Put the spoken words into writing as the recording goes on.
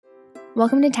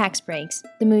Welcome to Tax Breaks,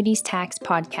 the Moody's Tax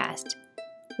Podcast,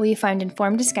 where you find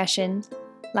informed discussions,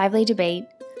 lively debate,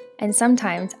 and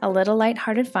sometimes a little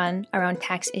lighthearted fun around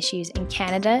tax issues in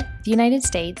Canada, the United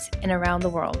States, and around the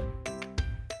world.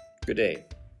 Good day.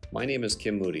 My name is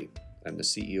Kim Moody. I'm the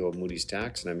CEO of Moody's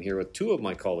Tax, and I'm here with two of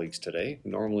my colleagues today.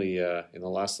 Normally, in the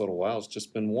last little while, it's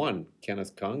just been one,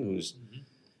 Kenneth Kung,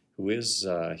 who is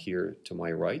here to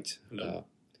my right.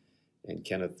 And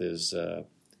Kenneth is a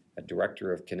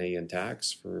director of Canadian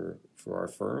tax for our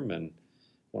firm and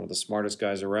one of the smartest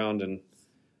guys around. And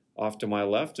off to my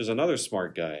left is another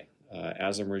smart guy,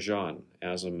 Azam Rajan.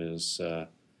 Azam is a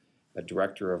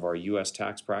director of our U.S.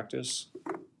 tax practice.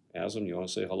 Azam, you want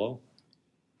to say hello?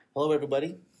 Hello,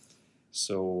 everybody.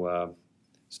 So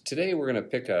today we're going to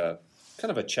pick a kind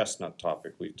of a chestnut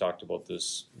topic. We've talked about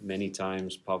this many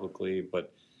times publicly,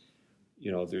 but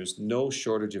you know, there's no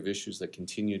shortage of issues that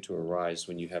continue to arise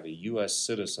when you have a U.S.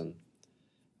 citizen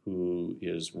who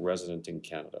is resident in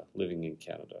Canada, living in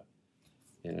Canada.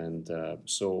 And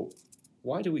so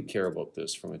why do we care about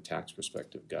this from a tax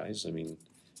perspective, guys? I mean,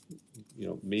 you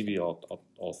know, maybe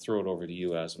I'll throw it over to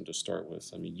you, Azam, to start with.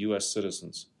 I mean, U.S.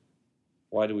 citizens,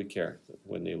 why do we care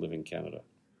when they live in Canada?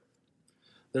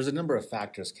 There's a number of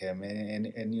factors, Kim,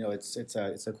 and you know, it's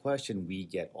a question we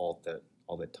get all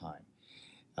the time.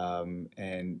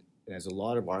 And as a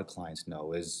lot of our clients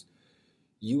know, is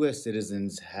U.S.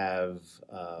 citizens have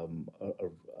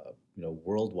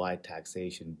worldwide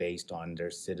taxation based on their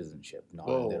citizenship, not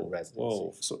on their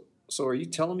residency. So are you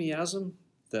telling me, Azam,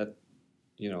 that,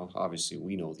 you know, obviously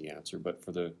we know the answer, but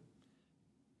for the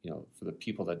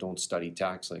people that don't study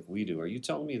tax like we do, are you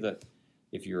telling me that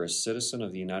if you're a citizen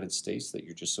of the United States, that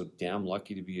you're just so damn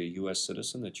lucky to be a U.S.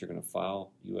 citizen that you're going to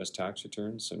file U.S. tax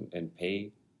returns and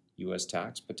pay U.S.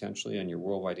 tax potentially on your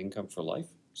worldwide income for life?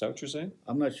 Is that what you're saying?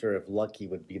 I'm not sure if lucky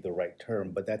would be the right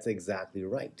term, but that's exactly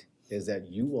right, is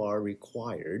that you are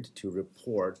required to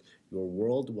report your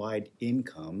worldwide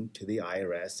income to the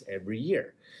IRS every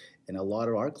year. And a lot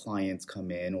of our clients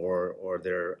come in or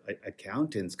their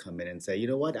accountants come in and say, you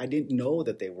know what, I didn't know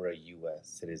that they were a U.S.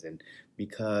 citizen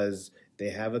because they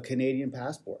have a Canadian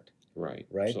passport. Right.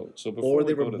 Right? So or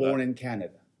they were born in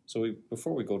Canada. So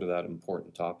before we go to that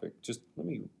important topic, just let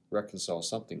me reconcile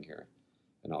something here.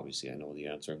 And obviously I know the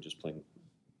answer. I'm just playing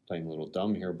a little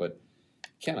dumb here. But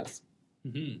Kenneth,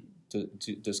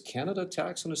 does Canada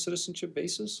tax on a citizenship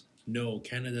basis? No,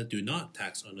 Canada do not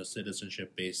tax on a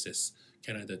citizenship basis.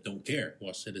 Canada don't care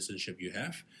what citizenship you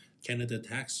have. Canada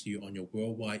tax you on your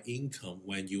worldwide income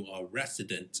when you are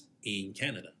resident in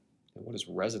Canada. And what does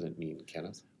resident mean,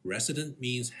 Kenneth? Resident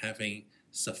means having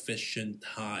sufficient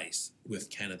ties with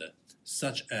Canada,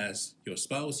 such as your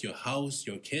spouse, your house,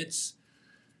 your kids,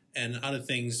 and other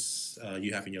things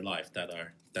you have in your life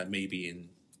that may be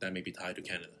tied to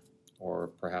Canada. Or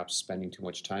perhaps spending too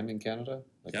much time in Canada?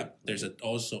 There's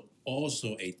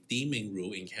also a deeming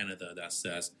rule in Canada that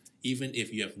says even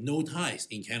if you have no ties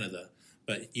in Canada,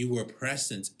 but you were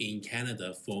present in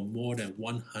Canada for more than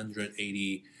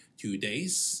 182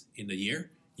 days in the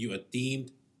year, you are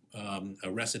deemed a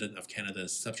resident of Canada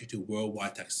subject to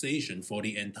worldwide taxation for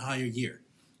the entire year.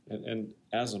 And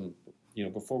Azam, you know,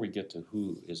 before we get to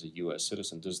who is a U.S.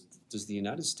 citizen, does the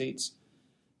United States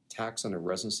tax on a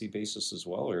residency basis as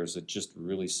well, or is it just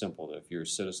really simple that if you're a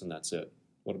citizen, that's it?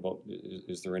 What about,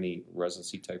 is there any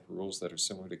residency type rules that are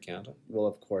similar to Canada? Well,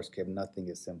 of course, Kim, nothing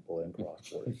is simple in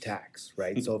cross-border tax,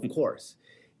 right? So, of course,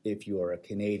 if you are a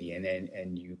Canadian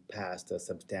and you passed a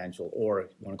substantial, or you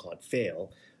want to call it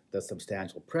fail, the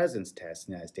substantial presence test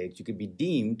in the United States, you could be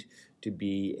deemed to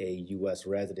be a U.S.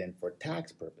 resident for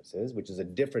tax purposes, which is a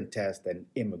different test than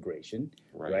immigration,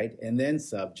 right? And then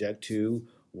subject to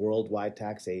worldwide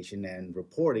taxation and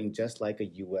reporting just like a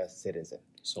U.S. citizen.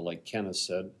 So like Kenneth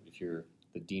said, if you're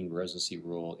the deemed residency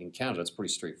rule in Canada, it's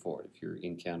pretty straightforward. If you're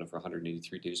in Canada for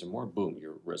 183 days or more, boom,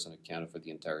 you're a resident of Canada for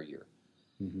the entire year.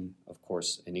 Of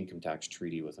course, an income tax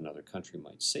treaty with another country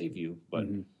might save you, but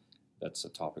that's a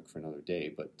topic for another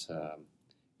day. But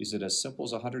is it as simple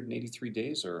as 183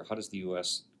 days, or how does the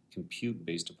U.S. compute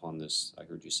based upon this, I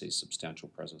heard you say, substantial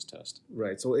presence test?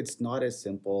 Right, so it's not as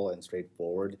simple and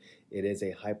straightforward. It is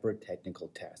a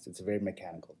hyper-technical test. It's a very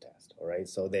mechanical test, all right?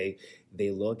 So they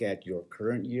look at your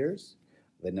current years,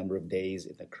 the number of days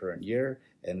in the current year,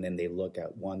 and then they look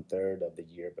at 1/3 of the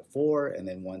year before, and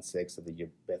then 1/6 of the year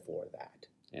before that.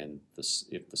 And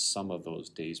if the sum of those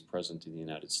days present in the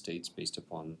United States based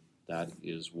upon that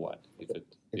is what? If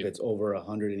it's over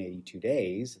 182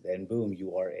 days, then boom,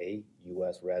 you are a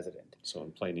U.S. resident. So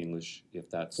in plain English, if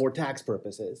that's... For tax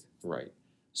purposes. Right.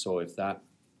 So if that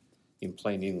in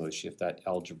plain English, if that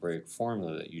algebraic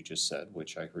formula that you just said,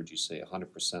 which I heard you say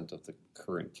 100% of the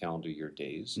current calendar year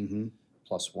days,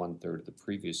 plus 1/3 of the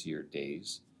previous year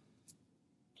days,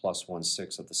 plus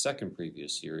 1/6 of the second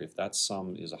previous year, if that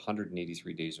sum is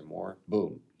 183 days or more,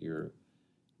 boom, you're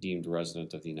deemed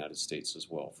resident of the United States as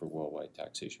well for worldwide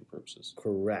taxation purposes.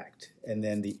 Correct. And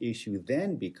then the issue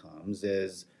then becomes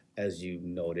is, as you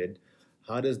noted,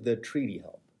 how does the treaty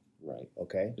help? Right.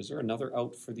 Okay. Is there another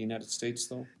out for the United States,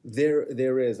 though?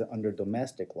 There is under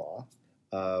domestic law.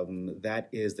 That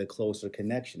is the closer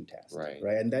connection test. Right.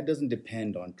 And that doesn't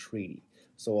depend on treaty.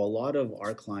 So a lot of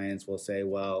our clients will say,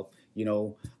 well,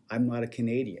 I'm not a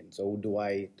Canadian, so do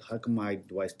I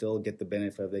still get the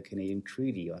benefit of the Canadian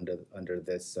treaty under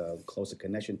this closer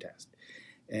connection test?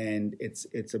 And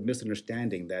it's a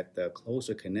misunderstanding that the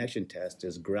closer connection test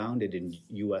is grounded in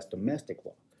U.S. domestic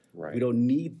law. Right. We don't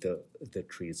need the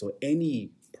treaty. So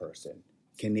any person,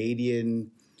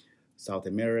 Canadian, South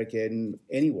American,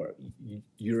 anywhere,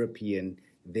 European,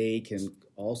 they can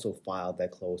also file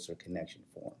that closer connection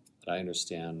form. I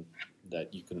understand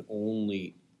that you can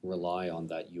only rely on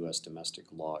that U.S. domestic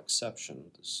law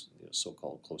exception, this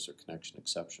so-called closer connection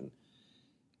exception,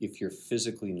 if you're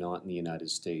physically not in the United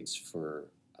States for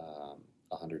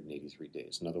 183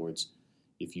 days. In other words,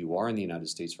 if you are in the United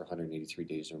States for 183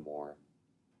 days or more,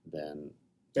 then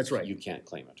that's right. You can't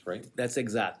claim it, right? That's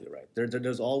exactly right.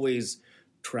 There's always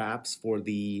traps for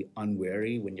the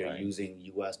unwary when you're using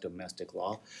U.S. domestic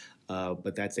law,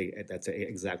 but that's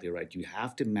exactly right. You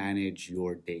have to manage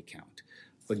your day count.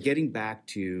 But getting back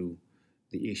to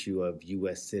the issue of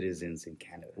U.S. citizens in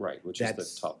Canada, right, which is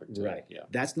the topic today. Right, yeah.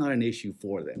 That's not an issue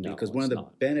for them because one of the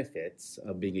benefits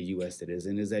of being a U.S.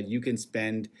 citizen is that you can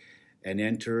spend and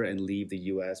enter and leave the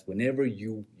U.S. whenever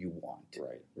you want.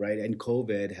 Right. And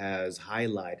COVID has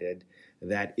highlighted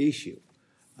that issue.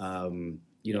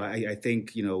 I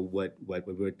think what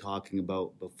we were talking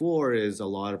about before is a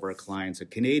lot of our clients are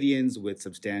Canadians with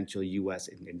substantial U.S.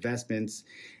 investments,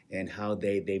 and how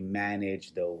they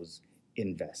manage those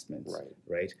investments.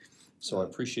 Right. So I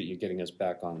appreciate you getting us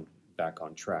back on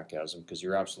track, Azam, because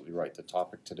you're absolutely right. The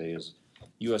topic today is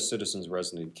U.S. citizens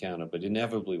resident in Canada, but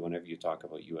inevitably, whenever you talk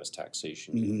about U.S.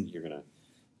 taxation, you're going to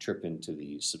trip into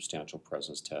the substantial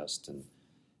presence test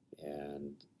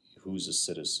and who's a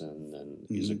citizen and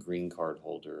is a green card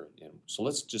holder. And so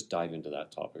let's just dive into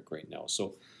that topic right now.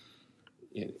 So,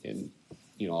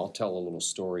 I'll tell a little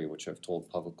story which I've told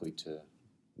publicly to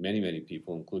many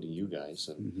people, including you guys.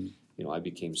 And I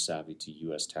became savvy to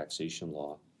U.S. taxation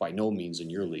law. By no means in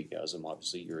your league, Azam.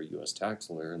 Obviously, you're a U.S. tax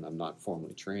lawyer, and I'm not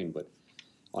formally trained, but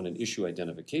on an issue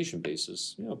identification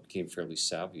basis, became fairly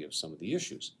savvy of some of the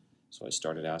issues. So I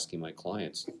started asking my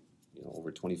clients,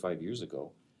 over 25 years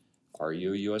ago, are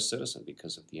you a U.S. citizen?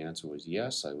 Because if the answer was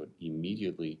yes, I would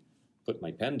immediately put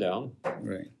my pen down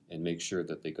and make sure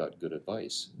that they got good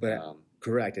advice. But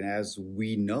correct, and as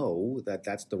we know,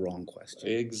 that's the wrong question.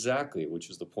 Exactly,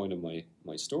 which is the point of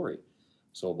my story.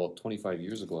 So about 25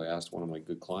 years ago, I asked one of my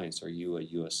good clients, are you a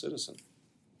U.S. citizen?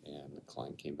 And the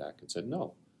client came back and said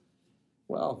no.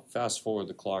 Well, fast forward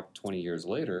the clock 20 years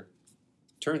later,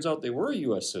 turns out they were a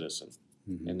U.S. citizen.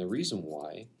 And the reason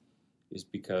why is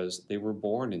because they were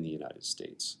born in the United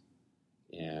States.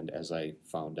 And as I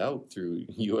found out through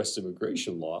U.S.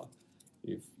 immigration law,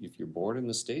 if you're born in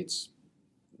the States,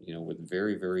 with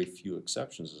very, very few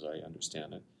exceptions, as I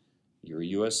understand it, you're a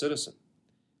U.S. citizen.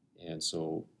 And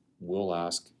so we'll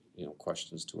ask,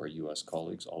 questions to our U.S.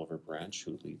 colleagues, Oliver Branch,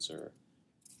 who leads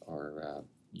our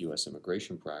U.S.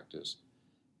 immigration practice,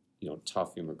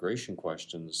 tough immigration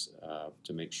questions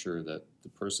to make sure that the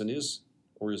person is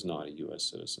or is not a U.S.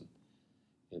 citizen.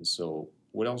 And so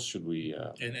what else should we...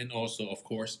 And also, of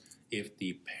course, if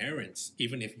the parents,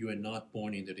 even if you are not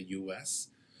born into the U.S.,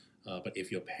 but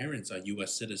if your parents are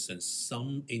U.S. citizens,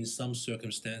 in some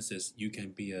circumstances, you can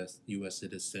be a U.S.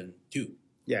 citizen too.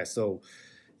 Yeah, so...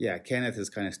 Yeah, Kenneth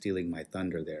is kind of stealing my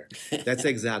thunder there. That's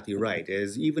exactly right.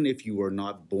 Is even if you were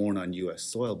not born on U.S.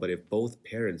 soil, but if both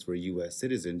parents were U.S.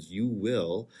 citizens, you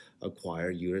will acquire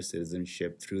U.S.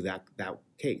 citizenship through that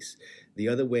case. The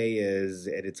other way is,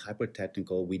 and it's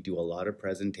hyper-technical, we do a lot of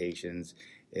presentations.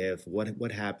 If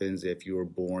what happens if you were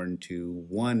born to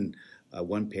one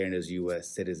parent is U.S.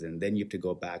 citizen, then you have to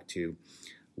go back to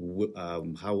where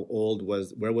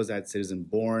was that citizen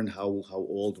born, how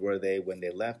old were they when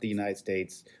they left the United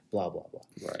States, blah, blah, blah.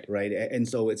 Right. And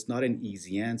so it's not an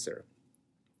easy answer.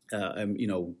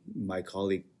 My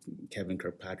colleague Kevin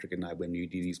Kirkpatrick and I, when we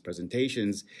do these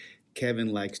presentations,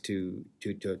 Kevin likes to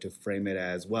frame it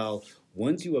as, well,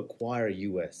 once you acquire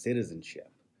U.S.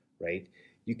 citizenship, right,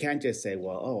 you can't just say,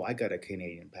 well, oh, I got a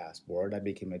Canadian passport, I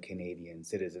became a Canadian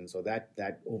citizen, so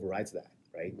that overrides that,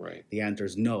 right? Right. The answer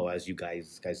is no, as you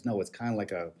guys know. It's kind of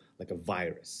like a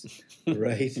virus,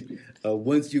 right?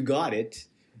 Once you got it,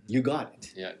 you got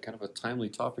it. Yeah, kind of a timely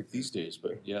topic these days,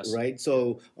 but yes. Right.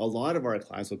 So a lot of our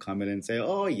clients will come in and say,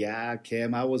 "Oh yeah,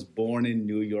 Kim, I was born in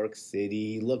New York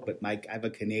City. Look, but Mike, I have a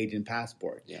Canadian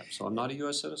passport." Yeah, so I'm not a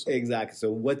U.S. citizen. Exactly.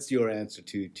 So what's your answer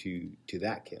to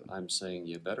that, Kim? I'm saying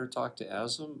you better talk to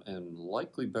ASM and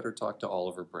likely better talk to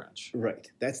Oliver Branch.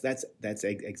 Right. That's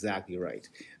exactly right.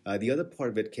 The other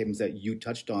part of it, Kim, is that you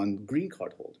touched on green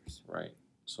card holders. Right.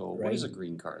 So Right. what is a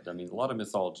green card? I mean, a lot of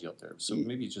mythology out there. So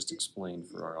maybe just explain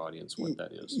for our audience what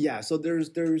that is. Yeah, so there's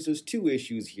two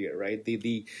issues here, right?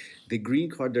 The green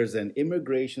card, there's an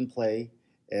immigration play,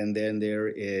 and then there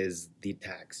is the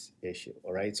tax issue.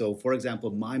 All right. So for example,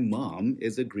 my mom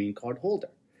is a green card holder,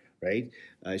 right?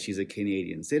 She's a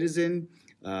Canadian citizen,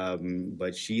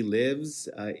 but she lives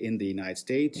in the United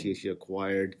States. She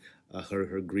acquired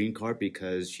her green card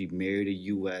because she married a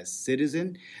U.S.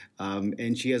 citizen,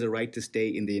 and she has a right to stay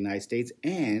in the United States,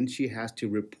 and she has to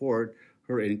report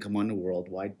her income on a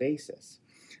worldwide basis.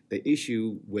 The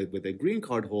issue with a green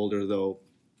card holder, though,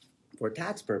 for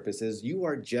tax purposes, you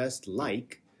are just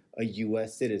like a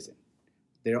U.S. citizen.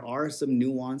 There are some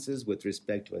nuances with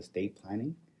respect to estate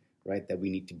planning, right, that we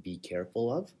need to be careful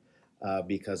of,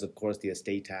 because, of course, the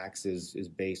estate tax is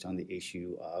based on the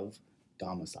issue of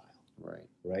domicile. Right.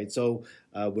 Right. So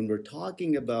when we're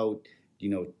talking about,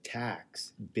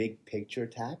 tax, big picture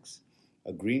tax,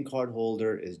 a green card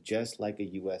holder is just like a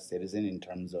U.S. citizen in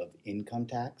terms of income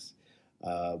tax,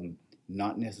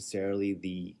 not necessarily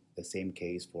the same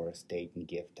case for estate and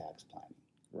gift tax planning.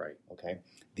 Right. Okay.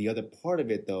 The other part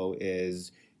of it, though,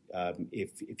 is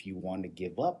if you want to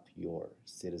give up your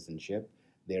citizenship,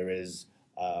 there's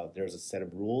a set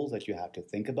of rules that you have to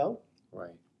think about.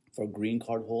 Right. For green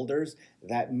card holders,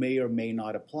 that may or may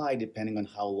not apply depending on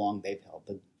how long they've held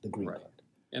the green Right. card.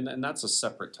 And that's a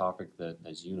separate topic that,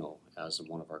 as you know, as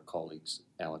one of our colleagues,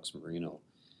 Alex Marino,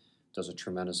 does a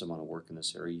tremendous amount of work in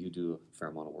this area. You do a fair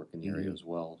amount of work in the area as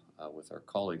well with our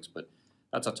colleagues, but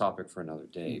that's a topic for another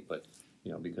day. But,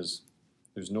 because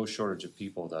there's no shortage of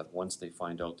people that once they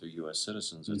find out they're U.S.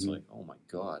 citizens, it's like, oh my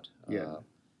God,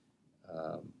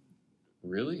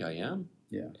 really, I am?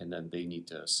 Yeah. And then they need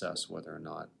to assess whether or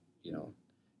not,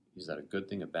 is that a good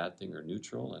thing, a bad thing, or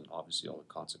neutral, and obviously all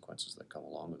the consequences that come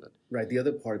along with it. Right. The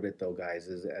other part of it, though, guys,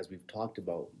 is as we've talked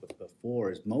about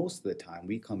before, is most of the time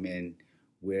we come in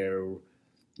where,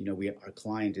 our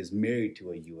client is married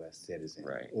to a U.S. citizen,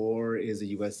 Right. or is a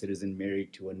U.S. citizen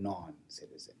married to a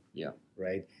non-citizen. Yeah.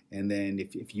 Right. And then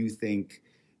if you think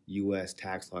U.S.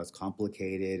 tax law is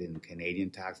complicated and Canadian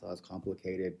tax law is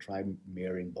complicated, try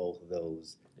marrying both of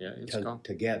those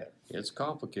together. It's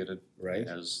complicated, right?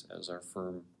 As our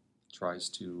firm tries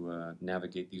to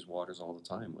navigate these waters all the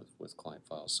time with client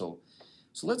files. So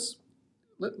let's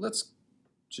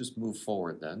just move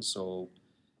forward then. So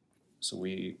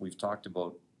we've talked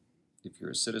about if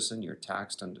you're a citizen, you're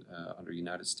taxed under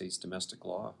United States domestic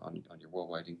law on your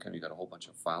worldwide income. You got a whole bunch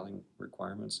of filing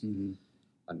requirements. Mm-hmm.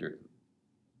 Under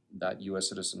that U.S.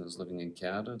 citizen is living in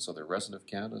Canada, so they're resident of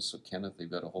Canada. So Canada,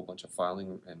 they've got a whole bunch of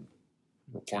filing and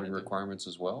reporting requirements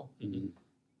as well. Mm-hmm.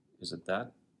 Is it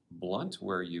that blunt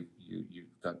where you've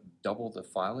got double the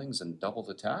filings and double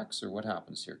the tax, or what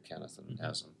happens here, Kenneth and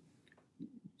Hassan?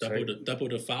 Double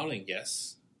the filing,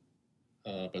 yes,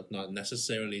 but not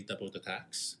necessarily double the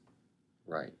tax.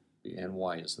 Right. And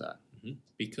why is that? Mm-hmm.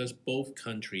 Because both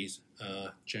countries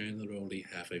generally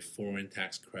have a foreign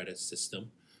tax credit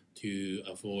system to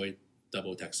avoid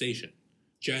double taxation,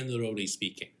 generally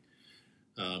speaking.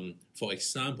 For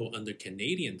example, under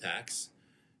Canadian tax,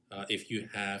 if you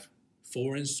have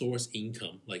foreign source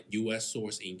income, like U.S.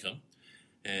 source income,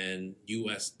 and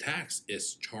U.S. tax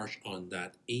is charged on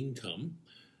that income,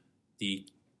 the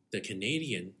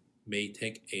Canadian may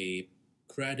take a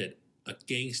credit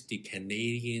against the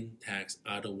Canadian tax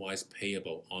otherwise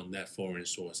payable on that foreign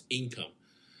source income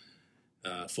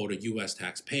for the U.S.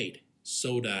 tax paid,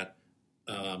 so that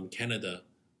Canada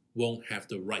won't have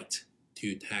the right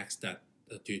to tax that,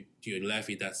 to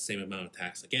levy that same amount of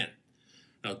tax again.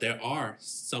 Now, there are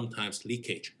sometimes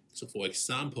leakage. So, for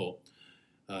example,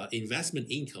 investment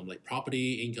income, like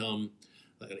property income,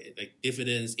 like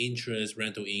dividends, interest,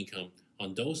 rental income,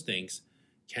 on those things,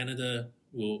 Canada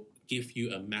will give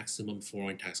you a maximum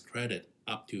foreign tax credit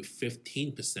up to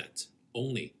 15%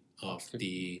 only of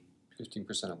 15%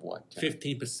 of what?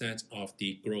 15% of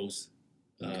the gross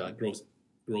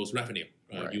revenue,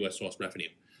 Right. U.S. source revenue,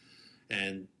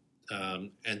 and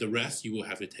the rest you will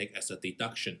have to take as a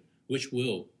deduction which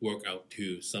will work out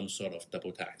to some sort of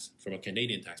double tax from a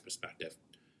Canadian tax perspective.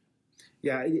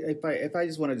 Yeah, if I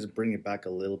just want to just bring it back a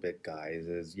little bit, guys,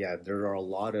 there are a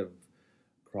lot of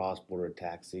cross-border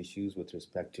tax issues with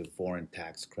respect to foreign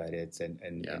tax credits and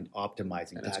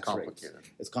optimizing And tax it's complicated. rates.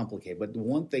 It's complicated. But the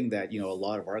one thing that a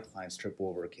lot of our clients trip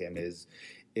over, Kim, is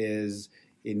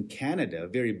in Canada,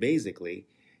 very basically,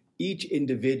 each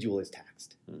individual is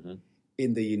taxed. Mm-hmm.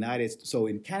 In the United States, so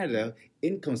in Canada,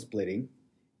 income splitting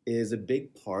is a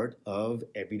big part of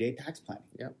everyday tax planning.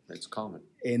 Yeah, it's common.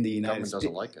 In the United Government States,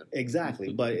 doesn't like it.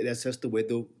 exactly, but that's just the way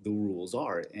the rules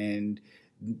are. And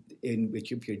in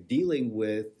which, if you're dealing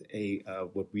with a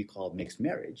what we call mixed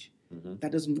marriage, Mm-hmm.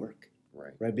 that doesn't work,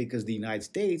 right? Because the United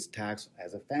States tax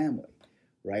as a family,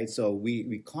 right? So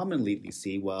we commonly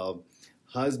see, well,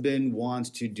 husband wants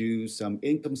to do some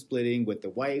income splitting with the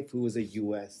wife who is a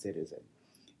U.S. citizen,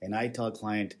 and I tell a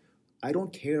client, I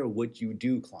don't care what you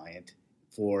do, client,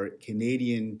 for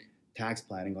Canadian tax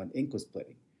planning on income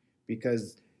splitting,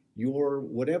 because your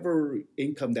whatever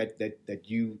income that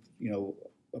you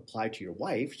apply to your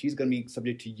wife, she's going to be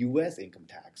subject to U.S. income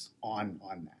tax on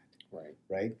that,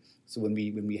 right? So when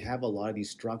we have a lot of these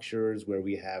structures where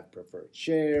we have preferred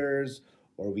shares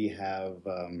or we have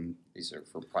these are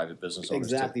for private business owners.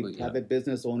 exactly typically, private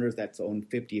business owners that's owned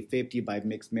 50-50 by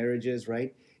mixed marriages,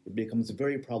 right? It becomes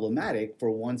very problematic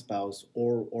for one spouse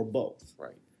or both.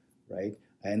 Right?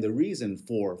 And the reason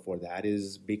for that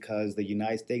is because the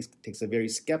United States takes a very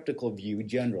skeptical view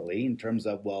generally in terms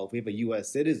of, well, if we have a U.S.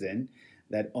 citizen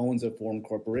that owns a foreign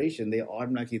corporation, they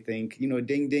automatically think,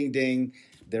 ding, ding, ding,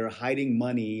 they're hiding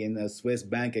money in a Swiss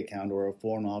bank account or a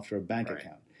foreign offshore bank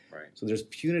account. Right. So there's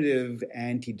punitive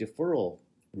anti-deferral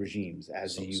regimes,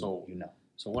 as you know.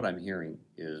 So what I'm hearing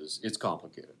is it's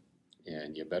complicated,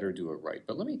 and you better do it right.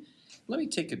 But let me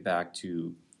take it back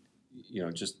to,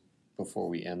 just before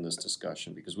we end this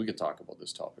discussion, because we could talk about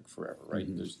this topic forever, right?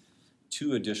 Mm-hmm. There's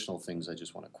two additional things I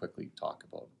just want to quickly talk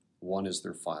about. One is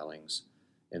their filings,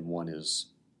 and one is,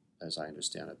 as I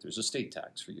understand it, there's a state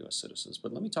tax for U.S. citizens.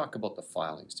 But let me talk about the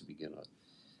filings to begin with.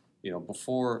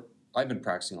 Before, I've been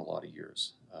practicing a lot of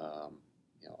years,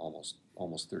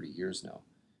 almost 30 years now.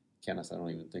 Kenneth, I don't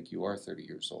even think you are 30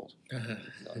 years old. No,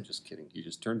 I'm just kidding. You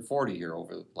just turned 40 here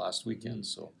over the last weekend.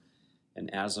 Mm-hmm. So,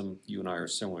 and Azam, you and I are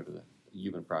similar to that.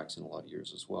 You've been practicing a lot of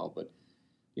years as well. But,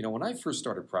 when I first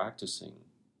started practicing,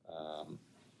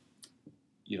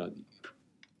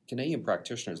 Canadian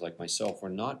practitioners like myself were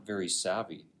not very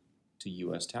savvy to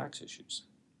U.S. tax issues.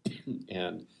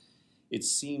 And it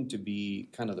seemed to be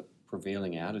kind of the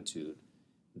prevailing attitude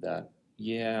that,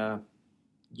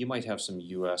 you might have some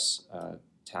U.S.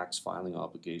 Tax filing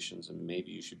obligations, and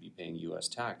maybe you should be paying U.S.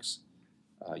 tax,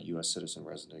 U.S. citizen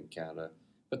resident in Canada,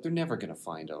 but they're never going to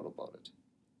find out about it.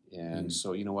 And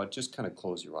so, you know what, just kind of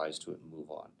close your eyes to it and move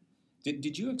on.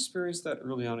 Did you experience that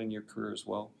early on in your career as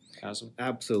well, Azam?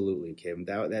 Absolutely, Kim.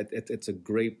 It's a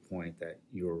great point that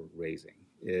you're raising.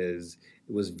 It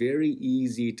was very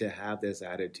easy to have this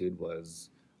attitude was,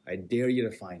 I dare you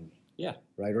to find me. Yeah.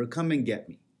 Right? Or come and get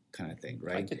me kind of thing,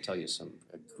 right? I could tell you some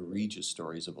egregious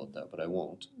stories about that, but I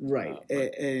won't. Right.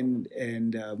 I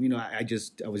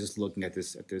was just looking at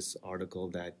this article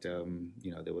that,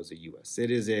 there was a U.S.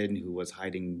 citizen who was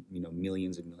hiding,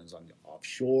 millions and millions on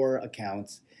offshore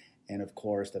accounts. And of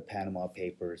course, the Panama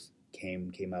Papers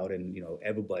came out, and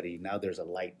everybody, now there's a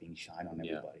light being shined on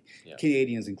everybody,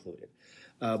 Canadians included.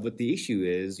 But the issue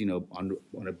is, on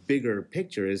a bigger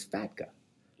picture, is FATCA.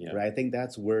 Yeah. Right. I think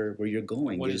that's where you're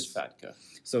going. What is FATCA?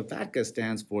 So FATCA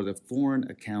stands for the Foreign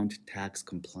Account Tax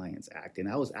Compliance Act, and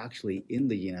I was actually in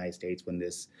the United States when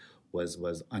this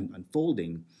was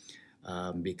unfolding,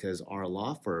 because our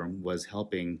law firm was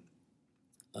helping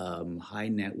high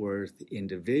net worth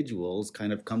individuals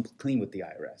kind of come clean with the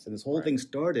IRS. And this whole thing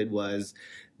started was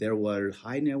there were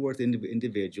high net worth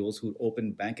individuals who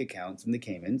opened bank accounts in the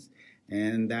Caymans,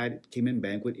 and that Cayman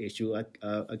bank would issue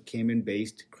a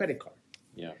Cayman-based credit card.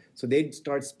 Yeah. So they'd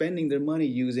start spending their money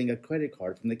using a credit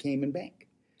card from the Cayman bank.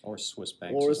 Or Swiss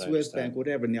bank. Or a Swiss bank,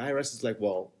 whatever. And the IRS is like,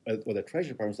 or the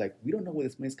Treasury Department is like, we don't know where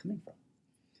this money is coming from.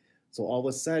 So all of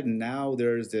a sudden, now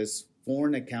there's this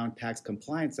Foreign Account Tax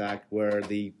Compliance Act where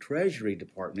the Treasury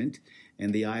Department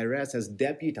and the IRS has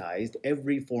deputized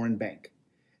every foreign bank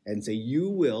and say, you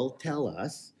will tell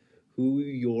us who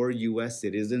your U.S.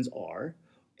 citizens are.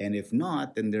 And if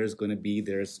not, then there's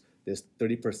this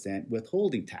 30%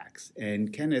 withholding tax.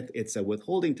 And Kenneth, it's a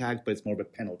withholding tax, but it's more of a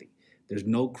penalty. There's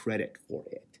no credit for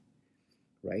it,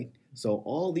 right? So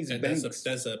all these banks...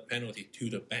 That's a penalty to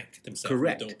the bank themselves.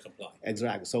 Correct. Who don't comply.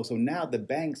 Exactly. So now the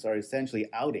banks are essentially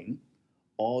outing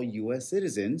all U.S.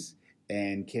 citizens,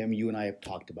 and Kim, you and I have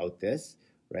talked about this.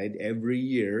 right? Every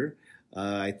year,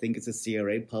 I think it's the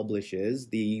CRA publishes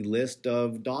the list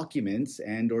of documents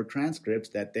and or transcripts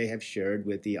that they have shared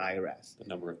with the IRS. The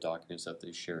number of documents that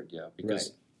they shared, yeah.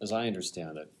 Because as I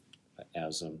understand it,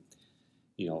 as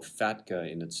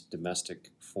FATCA in its domestic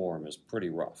form is pretty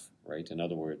rough, right? In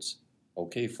other words,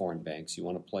 okay, foreign banks, you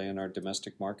want to play in our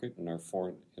domestic market, in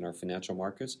our financial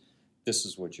markets, this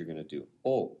is what you're going to do.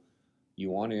 Oh, you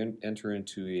want to enter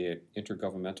into an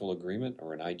intergovernmental agreement,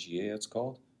 or an IGA it's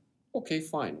called? Okay,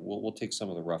 fine. We'll take some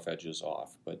of the rough edges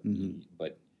off, but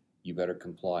you better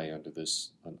comply under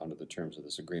the terms of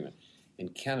this agreement.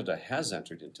 And Canada has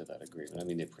entered into that agreement. I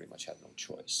mean, they pretty much had no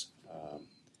choice.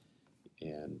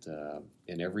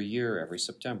 And every year, every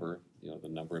September, the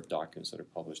number of documents that are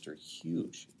published are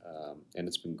huge, and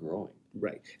it's been growing.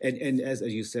 Right, and as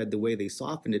you said, the way they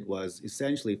softened it was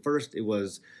essentially first it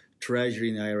was Treasury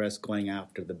and the IRS going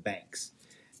after the banks.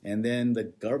 And then the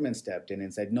government stepped in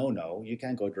and said, no, you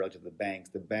can't go directly to the banks.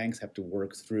 The banks have to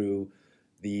work through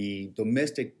the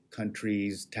domestic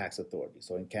country's tax authority.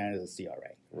 So in Canada, the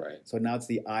CRA. Right. So now it's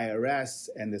the IRS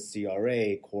and the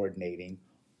CRA coordinating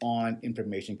on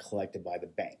information collected by the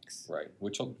banks. Right.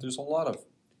 Which there's a lot of,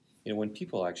 when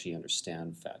people actually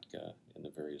understand FATCA and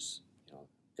the various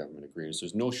government agreements,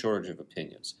 there's no shortage of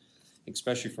opinions,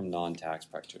 especially from non-tax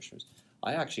practitioners.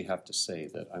 I actually have to say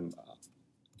that I'm,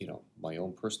 my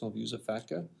own personal views of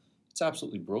FATCA, it's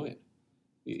absolutely brilliant.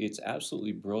 It's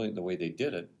absolutely brilliant the way they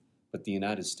did it, but the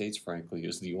United States, frankly,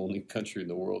 is the only country in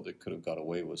the world that could have got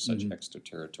away with such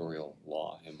extraterritorial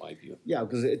law, in my view. Yeah,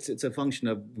 because it's a function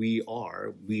of we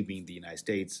being the United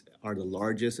States, are the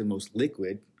largest and most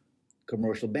liquid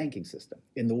commercial banking system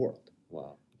in the world.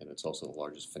 Wow. And it's also the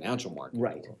largest financial market in the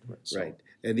world. Right.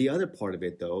 And the other part of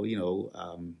it, though,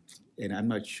 and I'm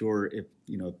not sure if,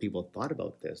 people thought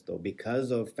about this, though,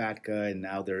 because of FATCA and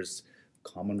now there's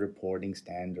common reporting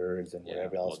standards and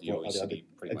whatever else. The OECD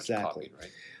pretty much copied,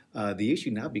 right? The issue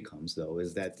now becomes, though,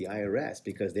 is that the IRS,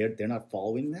 because they're not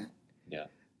following that. Yeah.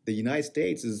 The United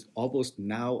States is almost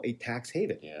now a tax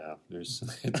haven. Yeah,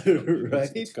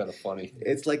 right? It's kind of funny.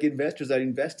 It's like investors are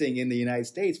investing in the United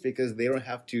States because they don't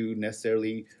have to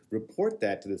necessarily report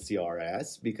that to the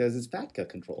CRS because it's FATCA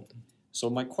controlled. So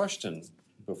my question,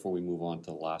 before we move on to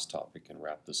the last topic and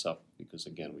wrap this up, because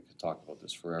again, we could talk about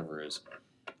this forever, is,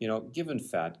 given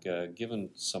FATCA, given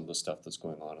some of the stuff that's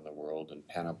going on in the world and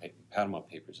Panama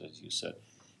Papers, as you said,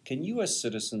 can U.S.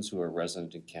 citizens who are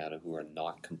resident in Canada who are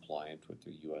not compliant with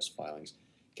their U.S. filings,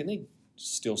 can they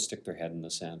still stick their head in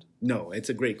the sand? No, it's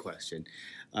a great question.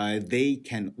 They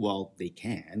can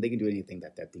do anything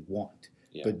that they want,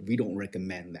 but we don't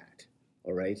recommend that,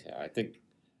 all right? Yeah, I think...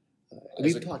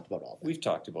 we've talked about all that. We've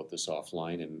talked about this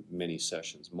offline in many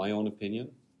sessions. My own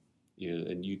opinion,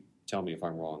 and you tell me if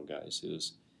I'm wrong, guys,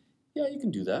 is, yeah, you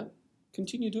can do that.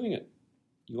 Continue doing it.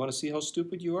 You want to see how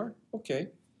stupid you are? Okay.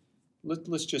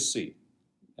 Let's just see.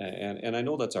 And I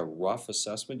know that's a rough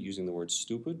assessment using the word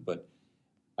stupid, but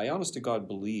I honest to God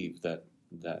believe that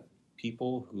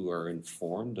people who are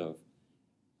informed of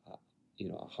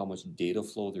how much data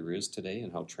flow there is today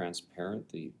and how transparent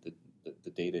the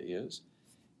data is,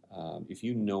 if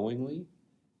you knowingly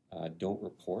don't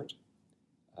report,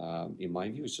 in my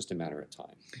view, it's just a matter of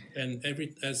time. And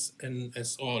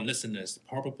as all listeners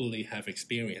probably have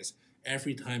experienced,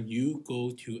 every time you go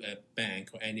to a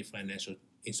bank or any financial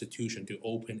institution to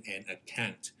open an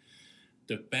account,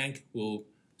 the bank will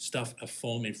stuff a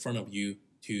form in front of you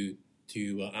to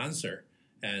answer,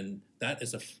 and that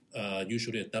is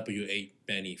usually a W-8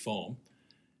 Benny form,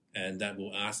 and that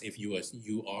will ask if you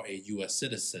are a U.S.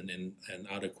 citizen and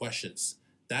other questions.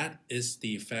 That is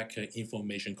the FATCA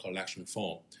information collection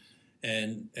form,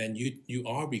 and you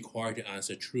are required to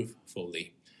answer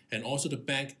truthfully, and also the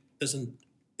bank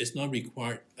it's not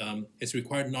required. It's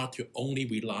required not to only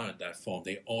rely on that form.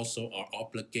 They also are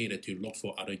obligated to look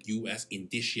for other U.S.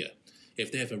 indicia.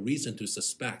 If they have a reason to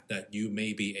suspect that you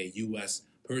may be a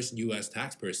U.S.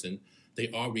 tax person,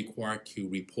 they are required to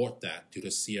report that to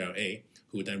the CRA,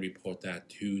 who then report that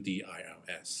to the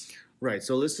IRS. Right.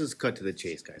 So let's just cut to the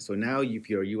chase, guys. So now, if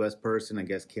you're a U.S. person, I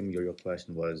guess, Kim, your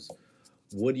question was,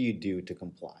 what do you do to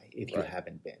comply if you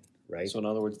haven't been? Right. So in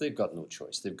other words, they've got no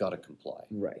choice. They've got to comply.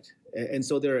 Right. And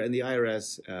so the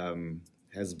IRS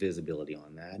has visibility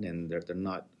on that, and they're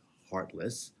not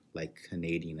heartless like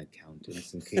Canadian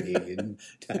accountants and Canadian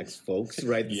tax folks,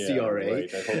 right? The CRA. Right.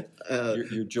 I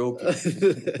hope you're joking.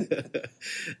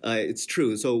 It's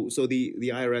true. So the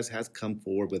IRS has come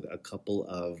forward with a couple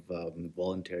of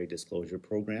voluntary disclosure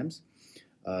programs.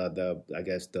 I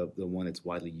guess the one that's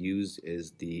widely used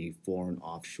is the Foreign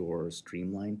Offshore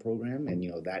Streamline Program, and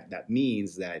that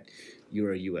means that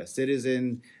you're a U.S.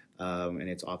 citizen, and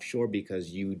it's offshore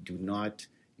because you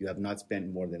have not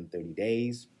spent more than 30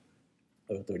 days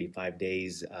or 35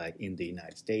 days in the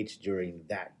United States during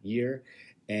that year.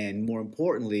 And more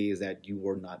importantly is that you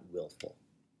were not willful.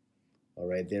 All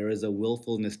right, there is a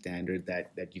willfulness standard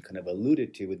that you kind of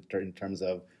alluded to in terms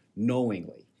of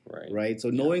knowingly, right? So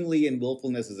knowingly and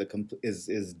willfulness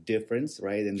is difference,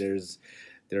 right? And there's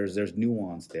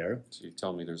nuance there. So you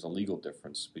tell me there's a legal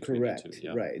difference between Correct, the two.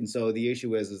 Yeah. right? And so the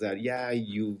issue is that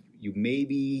you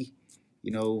maybe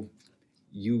you know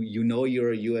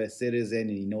you're a U.S. citizen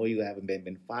and you know you haven't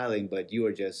been filing, but you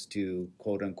are just too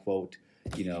quote unquote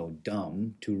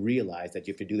dumb to realize that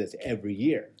you have to do this every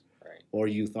year. Or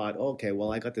you thought, okay,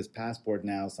 well, I got this passport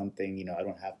now, something, I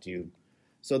don't have to.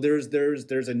 So there's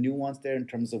a nuance there in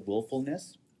terms of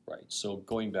willfulness. Right. So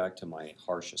going back to my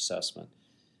harsh assessment,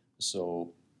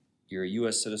 so you're a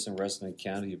U.S. citizen resident in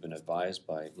Canada. You've been advised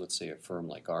by, let's say, a firm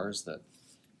like ours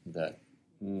that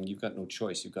you've got no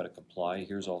choice. You've got to comply.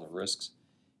 Here's all the risks,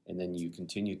 and then you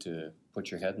continue to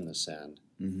put your head in the sand,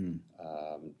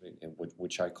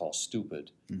 which I call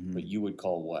stupid, but you would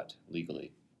call what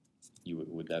legally?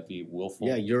 Would that be willful?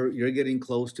 Yeah, you're getting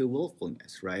close to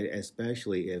willfulness, right?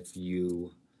 Especially if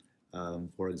you,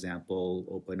 for example,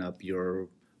 open up your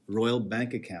Royal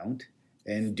Bank account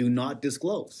and do not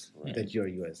disclose that you're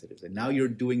a U.S. citizen. Now you're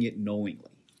doing it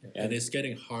knowingly. And it's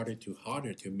getting harder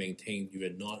to maintain you are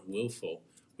not willful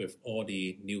with all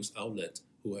the news outlets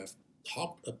who have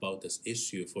talked about this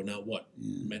issue for now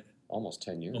almost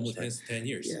 10 years. Almost 10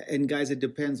 years. Yeah, and guys, it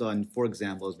depends on, for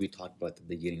example, as we talked about at the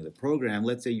beginning of the program,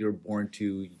 let's say you're born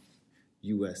to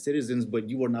U.S. citizens, but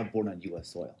you were not born on U.S.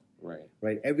 soil.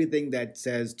 Right? Everything that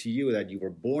says to you that you were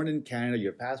born in Canada,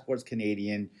 your passport's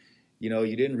Canadian,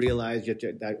 you didn't realize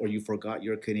that, or you forgot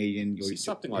you're Canadian.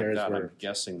 Something like that, I'm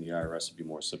guessing the IRS would be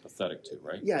more sympathetic to,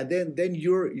 right? Yeah, then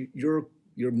you're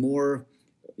more,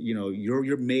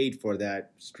 you're made for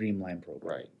that streamlined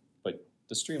program. Right.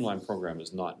 The streamlined program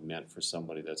is not meant for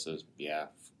somebody that says, yeah,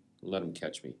 let them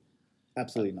catch me.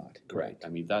 Absolutely not. Correct. Right. I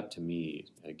mean, that to me,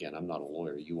 again, I'm not a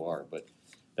lawyer, you are, but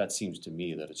that seems to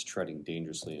me that it's treading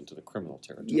dangerously into the criminal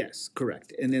territory. Yes,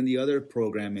 correct. And then the other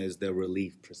program is the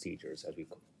relief procedures, as we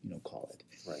call it.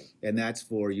 Right. And that's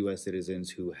for U.S.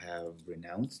 citizens who have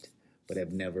renounced but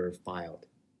have never filed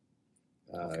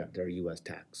their U.S.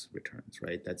 tax returns,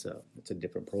 right? It's a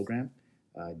different program,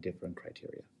 different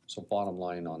criteria. So bottom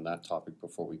line on that topic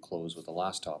before we close with the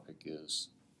last topic is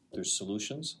there's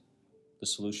solutions. The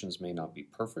solutions may not be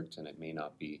perfect and it may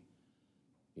not be,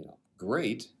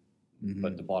 great,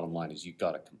 but the bottom line is you've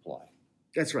got to comply.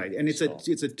 That's right. And it's a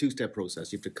two-step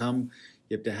process. You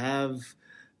have to have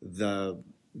the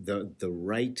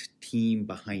right team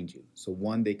behind you. So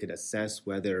one, they could assess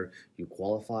whether you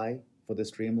qualify for the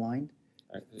streamlined.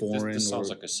 Foreign this sounds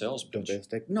or like a sales pitch.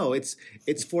 Domestic. No, it's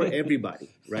for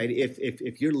everybody, right?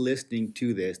 If you're listening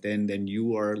to this, then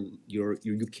you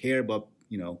care about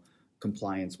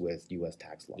compliance with U.S.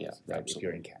 tax laws, right? Absolutely. If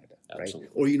you're in Canada,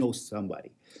 Absolutely. right? Or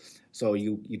somebody. So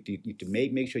you to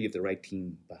make sure you have the right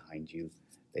team behind you.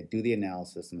 They do the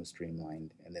analysis and the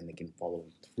streamlined, and then they can follow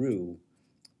through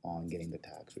on getting the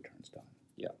tax returns done.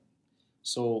 Yeah.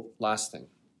 So last thing,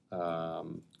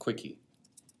 quickie.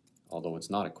 Although it's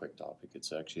not a quick topic,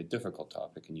 it's actually a difficult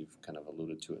topic, and you've kind of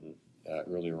alluded to it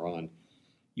earlier on.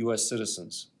 U.S.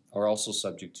 citizens are also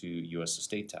subject to U.S.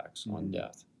 estate tax on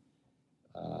death.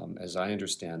 As I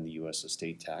understand the U.S.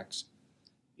 estate tax,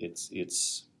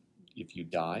 it's if you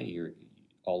die,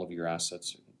 all of your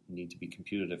assets need to be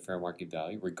computed at fair market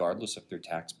value, regardless if they're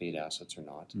tax-paid assets or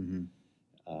not.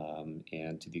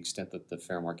 And to the extent that the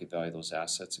fair market value of those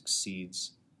assets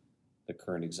exceeds the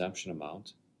current exemption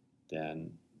amount,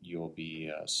 then you'll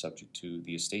be subject to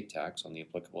the estate tax on the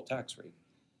applicable tax rate.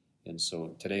 And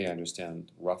so today I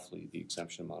understand roughly the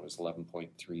exemption amount is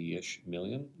 11.3-ish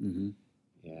million.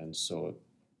 And so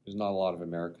there's not a lot of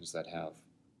Americans that have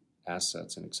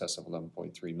assets in excess of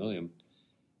 11.3 million,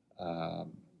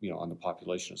 on the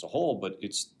population as a whole, but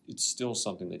it's still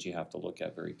something that you have to look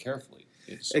at very carefully.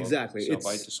 Exactly. So have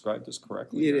I described this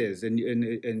correctly? It is, and you're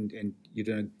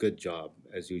doing a good job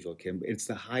as usual, Kim. It's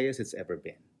the highest it's ever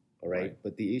been. All right.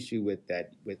 But the issue with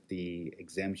the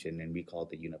exemption, and we call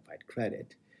it the unified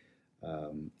credit,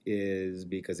 is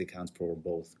because it counts for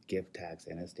both gift tax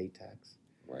and estate tax.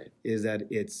 Right. Is that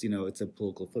it's a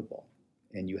political football,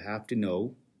 and you have to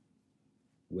know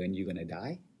when you're going to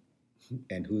die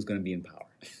and who's going to be in power.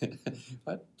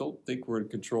 I don't think we're in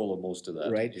control of most of that.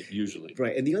 Right. Usually.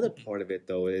 Right. And the other part of it,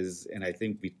 though, is, and I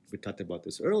think we talked about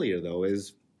this earlier, though,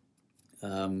 is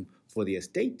For the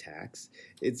estate tax,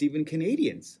 it's even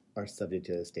Canadians are subject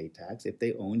to the estate tax if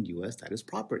they own U.S. status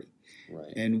property.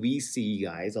 Right. And we see,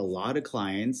 guys, a lot of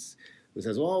clients who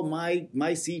says, "Well, my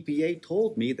CPA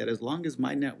told me that as long as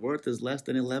my net worth is less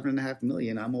than $11.5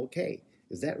 million, I'm okay."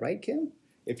 Is that right, Kim?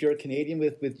 If you're a Canadian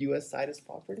with U.S. status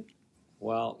property?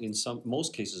 Well, in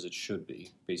most cases it should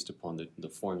be based upon the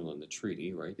formula in the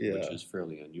treaty, right? Yeah. Which is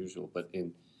fairly unusual. But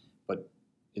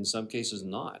in some cases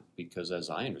not, because as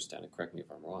I understand it, correct me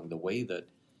if I'm wrong, the way that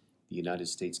the United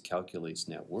States calculates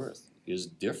net worth is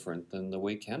different than the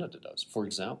way Canada does. For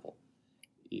example,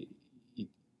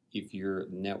 if your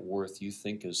net worth you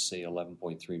think is say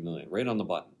 11.3 million, right on the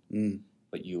button,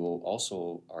 but you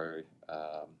also are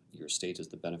your state is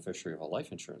the beneficiary of a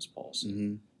life insurance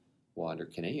policy. Well, under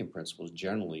Canadian principles,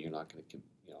 generally you're not going to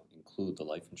include the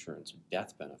life insurance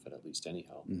death benefit, at least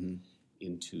anyhow,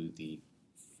 into the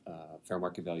fair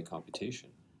market value computation.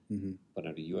 But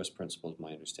under U.S. principles,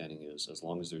 my understanding is as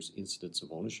long as there's incidents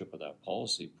of ownership of that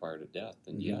policy prior to death,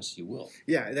 then yes, you will.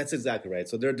 Yeah, that's exactly right.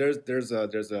 So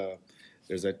there's a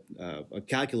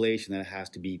calculation that has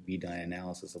to be done,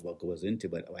 analysis of what goes into.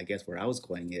 But I guess where I was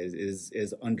going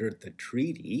is under the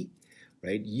treaty,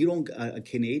 right? You don't a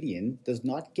Canadian does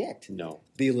not get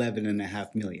the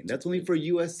 $11.5 million. That's only for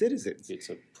U.S. citizens. It's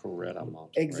a pro rata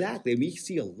amount. Exactly. Right? We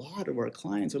see a lot of our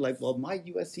clients are like, "Well, my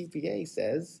U.S. CPA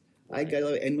says." Right. I got,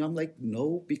 and I'm like,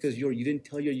 no, because you didn't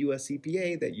tell your U.S.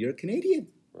 CPA that you're Canadian.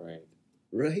 Right.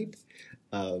 Right?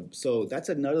 So that's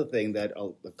another thing that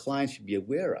a client should be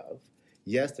aware of.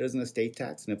 Yes, there's an estate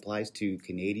tax and it applies to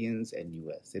Canadians and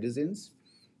U.S. citizens,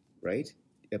 right?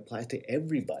 It applies to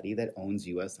everybody that owns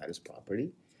U.S. status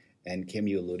property. And Kim,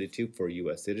 you alluded to for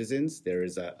U.S. citizens,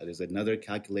 there's another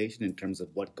calculation in terms of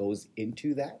what goes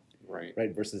into that, right?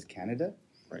 Versus Canada,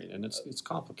 right? And it's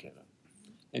complicated.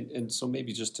 And so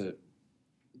maybe just to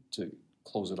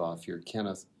close it off here,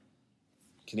 Kenneth,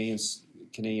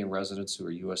 Canadian residents who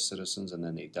are U.S. citizens and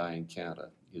then they die in Canada,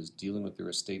 is dealing with their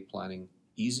estate planning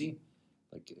easy?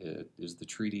 Like, is the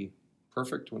treaty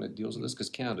perfect when it deals with this? Because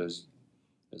Canada, as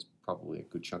probably a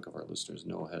good chunk of our listeners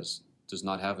know, does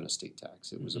not have an estate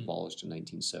tax. It was abolished in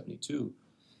 1972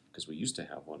 because we used to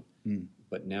have one.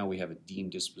 But now we have a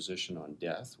deemed disposition on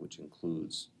death, which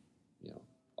includes,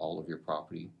 all of your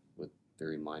property,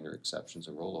 very minor exceptions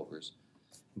and rollovers.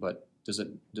 But does it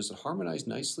harmonize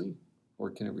nicely,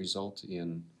 or can it result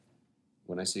in,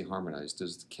 when I say harmonize,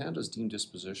 does Canada's deemed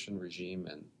disposition regime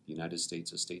and the United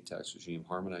States estate tax regime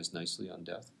harmonize nicely on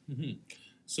death?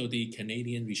 So the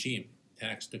Canadian regime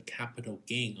tax the capital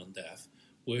gain on death,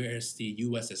 whereas the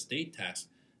U.S. estate tax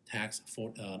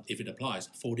for if it applies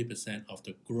 40% of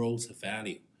the gross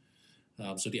value.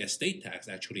 So the estate tax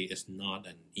actually is not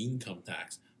an income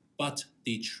tax, but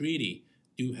the treaty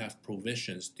do have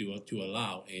provisions to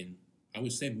allow, in I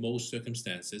would say most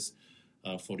circumstances,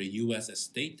 for the U.S.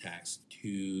 estate tax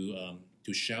to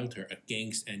shelter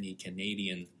against any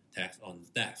Canadian tax on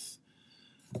death.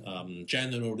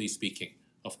 Generally speaking,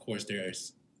 of course,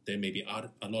 there may be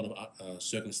a lot of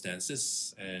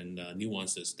circumstances and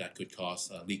nuances that could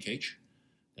cause leakage.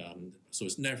 So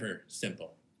it's never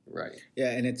simple. Right.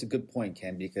 Yeah, and it's a good point,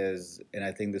 Ken, because, and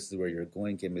I think this is where you're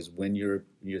going, Kim, is when you're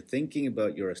thinking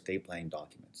about your estate planning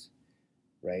documents,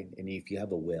 right? And if you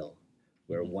have a will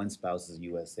where one spouse is a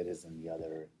U.S. citizen, the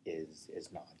other is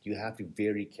not, you have to be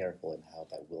very careful in how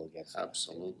that will gets drafted.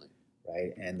 Absolutely.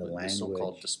 Right, and the language. The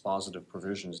so-called dispositive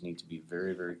provisions need to be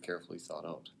very, very carefully thought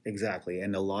out. Exactly,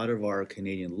 and a lot of our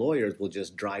Canadian lawyers will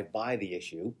just drive by the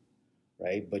issue,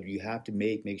 right? But you have to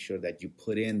make sure that you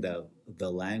put in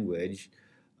the language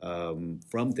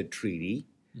from the treaty,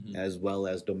 as well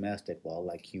as domestic law,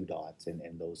 like QDOTs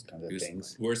and those kinds of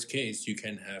things. Worst case, you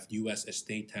can have U.S.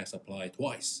 estate tax applied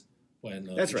twice when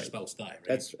that's right. spouse die, right?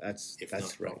 That's if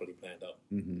that's not right. properly planned out.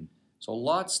 So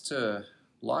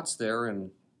lots there, and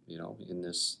in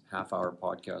this half-hour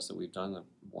podcast that we've done, I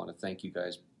want to thank you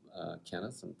guys,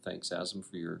 Kenneth, and thanks Azim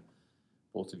for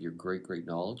both of your great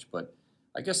knowledge. But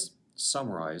I guess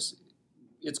summarize,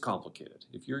 it's complicated.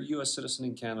 If you're a U.S. citizen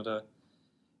in Canada,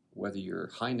 whether you're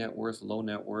high net worth, low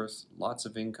net worth, lots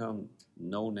of income,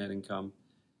 no net income,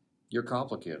 you're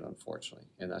complicated, unfortunately,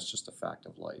 and that's just a fact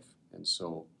of life. And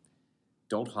so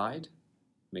don't hide.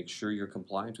 Make sure you're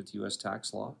compliant with U.S.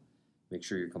 tax law. Make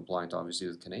sure you're compliant, obviously,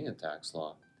 with Canadian tax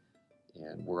law.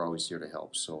 And we're always here to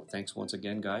help. So thanks once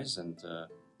again, guys, and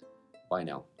bye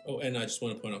now. Oh, and I just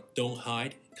want to point out, don't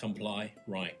hide, comply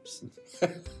rhymes.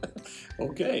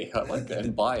 Okay, I like that.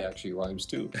 And bye actually rhymes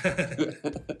too.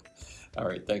 All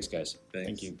right, thanks, guys. Thanks.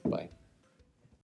 Thank you. Bye.